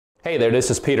Hey there, this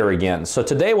is Peter again. So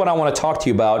today what I want to talk to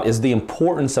you about is the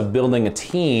importance of building a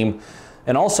team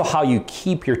and also how you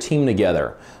keep your team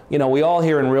together. You know, we all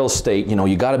hear in real estate,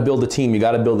 you got to build a team, you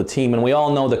got to build a team, and we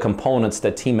all know the components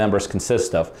that team members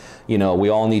consist of. You know, we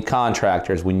all need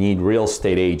contractors, we need real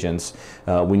estate agents,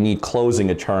 we need closing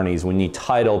attorneys, we need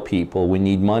title people, we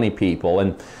need money people,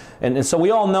 and so we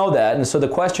all know that, and so the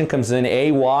question comes in,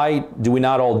 A, why do we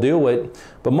not all do it?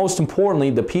 But most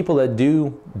importantly, the people that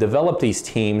do develop these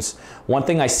teams, one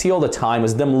thing I see all the time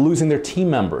is them losing their team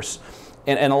members.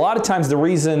 And a lot of times the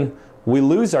reason we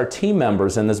lose our team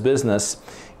members in this business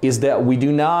is that we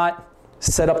do not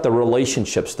set up the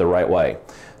relationships the right way.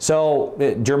 So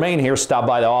Jermaine here stopped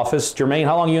by the office. Jermaine,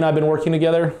 how long you and I have been working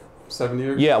together? 7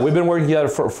 years? Yeah, we've been working together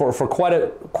for quite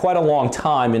a long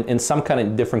time in some kind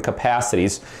of different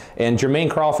capacities. And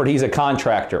Jermaine Crawford, he's a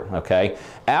contractor, okay?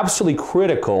 Absolutely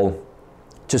critical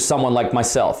to someone like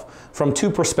myself from two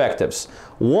perspectives.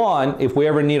 One, if we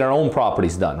ever need our own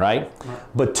properties done, right?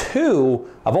 But two,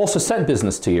 I've also sent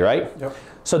business to you, right? Yep.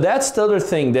 So that's the other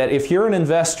thing, that if you're an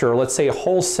investor, let's say a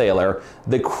wholesaler,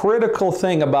 the critical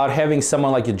thing about having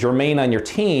someone like Jermaine on your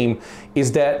team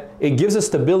is that it gives us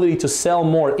the ability to sell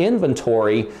more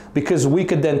inventory because we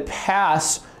could then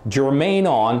pass Jermaine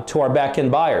on to our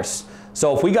back-end buyers.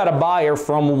 So if we got a buyer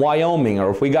from Wyoming,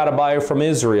 or if we got a buyer from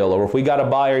Israel, or if we got a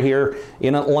buyer here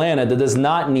in Atlanta that does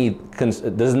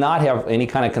not have any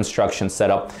kind of construction set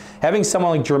up, having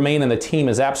someone like Jermaine and the team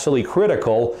is absolutely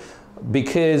critical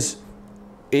because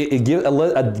it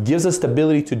gives us the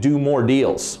ability to do more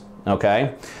deals,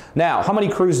 okay? Now, how many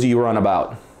crews do you run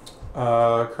about?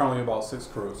 Currently about 6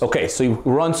 crews. Okay, so you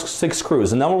run 6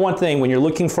 crews. The number one thing when you're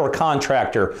looking for a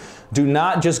contractor, do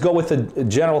not just go with a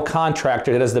general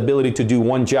contractor that has the ability to do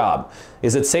one job.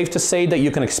 Is it safe to say that you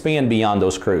can expand beyond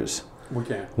those crews? We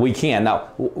can. We can. Now,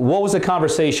 what was the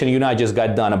conversation you and I just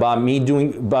got done about you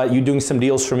doing some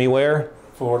deals for me where?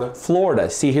 Florida. Florida.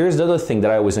 See, here's the other thing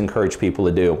that I always encourage people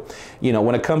to do. You know,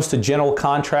 when it comes to general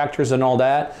contractors and all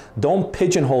that, don't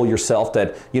pigeonhole yourself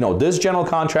that, this general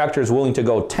contractor is willing to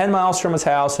go 10 miles from his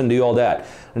house and do all that.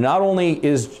 Not only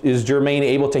is Jermaine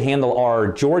able to handle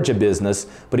our Georgia business,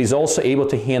 but he's also able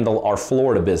to handle our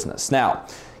Florida business. Now,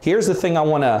 here's the thing I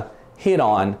want to hit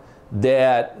on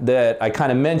that I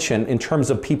kind of mentioned in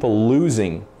terms of people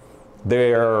losing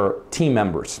their team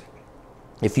members.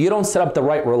 If you don't set up the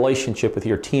right relationship with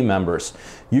your team members,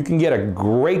 you can get a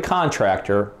great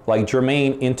contractor like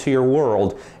Jermaine into your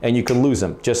world and you can lose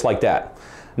him just like that.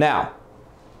 Now,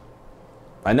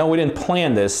 I know we didn't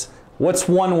plan this. What's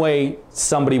one way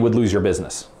somebody would lose your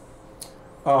business?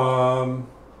 I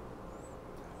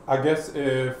guess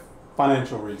if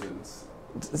financial reasons.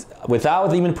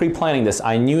 Without even pre-planning this,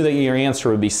 I knew that your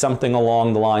answer would be something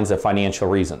along the lines of financial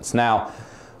reasons. Now,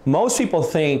 most people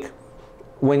think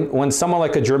when someone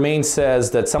like a Jermaine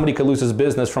says that somebody could lose his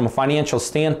business from a financial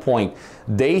standpoint,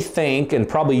 they think, and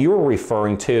probably you were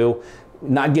referring to,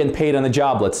 not getting paid on the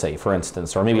job, let's say, for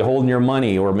instance, or maybe holding your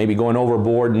money, or maybe going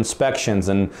overboard inspections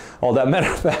and all that.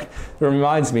 Matter of fact, it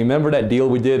reminds me, remember that deal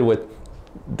we did with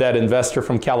that investor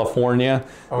from California?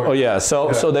 Oh yeah,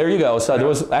 so there you go. So there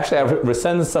was, actually I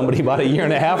rescinded somebody about a year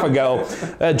and a half ago.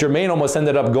 Jermaine almost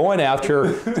ended up going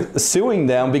after suing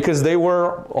them because they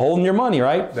were holding your money,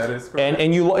 right? That is correct.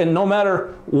 And no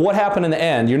matter what happened in the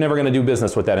end, you're never going to do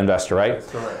business with that investor, right?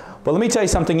 That's correct. But let me tell you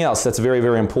something else that's very,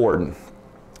 very important.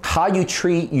 How you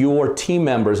treat your team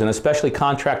members, and especially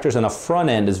contractors on the front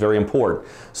end, is very important.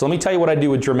 So let me tell you what I do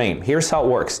with Jermaine. Here's how it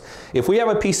works. If we have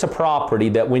a piece of property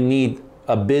that we need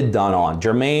a bid done on,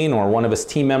 Jermaine or one of his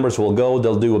team members will go,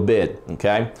 they'll do a bid,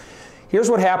 okay? Here's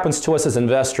what happens to us as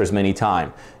investors many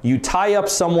times. You tie up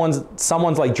someone's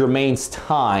like Jermaine's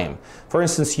time. For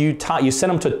instance, you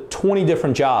send them to 20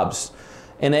 different jobs.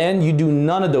 In the end, you do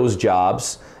none of those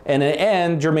jobs. And in the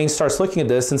end, Jermaine starts looking at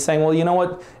this and saying, well, you know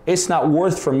what? It's not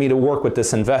worth for me to work with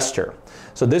this investor.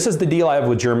 So this is the deal I have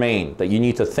with Jermaine that you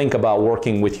need to think about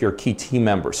working with your key team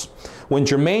members. When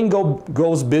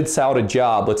Jermaine bids out a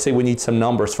job, let's say we need some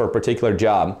numbers for a particular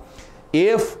job.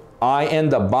 If I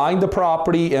end up buying the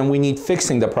property and we need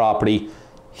fixing the property,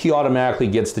 he automatically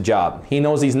gets the job. He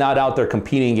knows he's not out there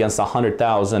competing against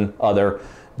 100,000 other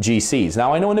GCs.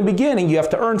 Now I know in the beginning you have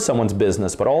to earn someone's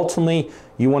business, but ultimately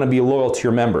you want to be loyal to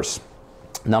your members.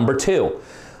 Number two,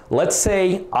 let's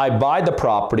say I buy the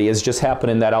property, as just happened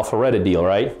in that Alpharetta deal,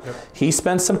 right? Yep. He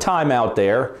spent some time out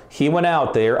there. He went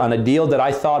out there on a deal that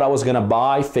I thought I was going to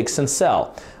buy, fix, and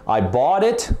sell. I bought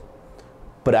it,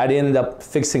 but I ended up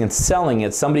fixing and selling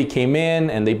it. Somebody came in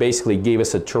and they basically gave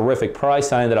us a terrific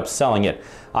price. I ended up selling it.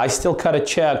 I still cut a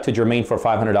check to Jermaine for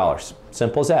 $500.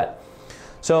 Simple as that.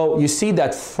 So you see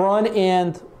that front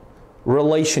end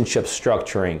relationship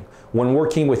structuring, when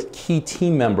working with key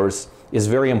team members is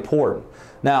very important.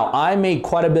 Now, I made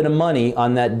quite a bit of money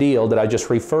on that deal that I just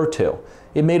referred to.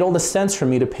 It made all the sense for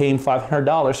me to pay him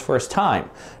 $500 for his time.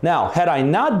 Now, had I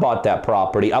not bought that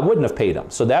property, I wouldn't have paid him.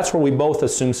 So that's where we both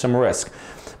assume some risk.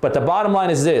 But the bottom line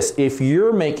is this: if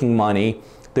you're making money,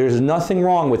 there's nothing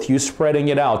wrong with you spreading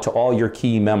it out to all your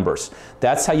key members.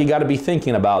 That's how you got to be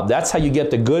thinking about. That's how you get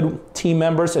the good team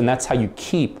members, and that's how you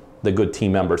keep the good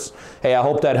team members. Hey, I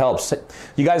hope that helps.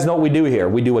 You guys know what we do here.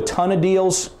 We do a ton of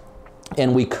deals,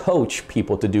 and we coach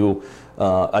people to do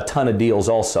a ton of deals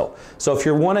also. So if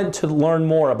you're wanting to learn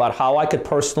more about how I could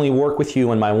personally work with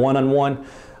you in my one-on-one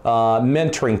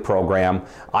mentoring program,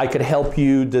 I could help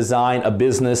you design a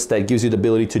business that gives you the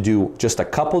ability to do just a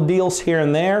couple deals here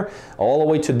and there, all the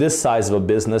way to this size of a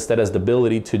business that has the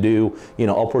ability to do, you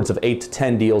know, upwards of 8 to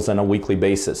 10 deals on a weekly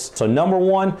basis. So number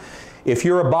one, if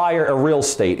you're a buyer of real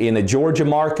estate in the Georgia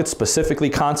market, specifically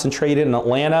concentrated in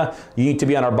Atlanta, you need to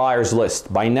be on our buyers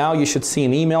list. By now, you should see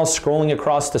an email scrolling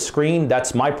across the screen.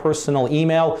 That's my personal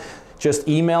email. Just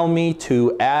email me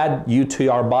to add you to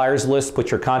our buyers list,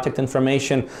 put your contact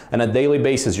information, and on a daily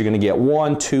basis, you're going to get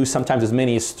 1, 2, sometimes as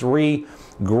many as 3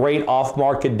 great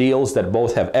off-market deals that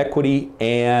both have equity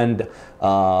and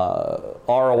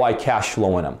ROI cash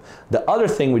flow in them. The other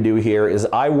thing we do here is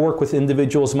I work with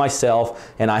individuals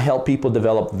myself, and I help people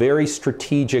develop very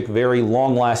strategic, very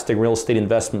long-lasting real estate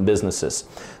investment businesses.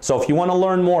 So if you want to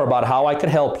learn more about how I could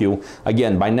help you,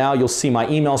 again, by now you'll see my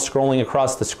email scrolling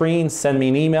across the screen. Send me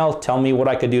an email, tell me what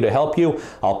I could do to help you.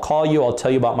 I'll call you, I'll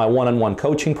tell you about my one-on-one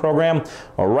coaching program.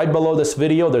 Or right below this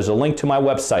video, there's a link to my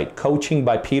website,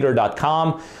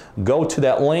 coachingbypeter.com. Go to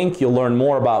that link, you'll learn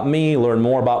more about me, learn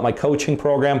more about my coaching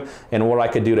program, and what I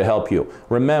could do to help you.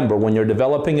 Remember, when you're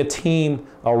developing a team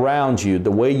around you,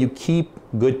 the way you keep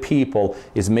good people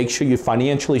is make sure you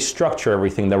financially structure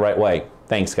everything the right way.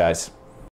 Thanks, guys.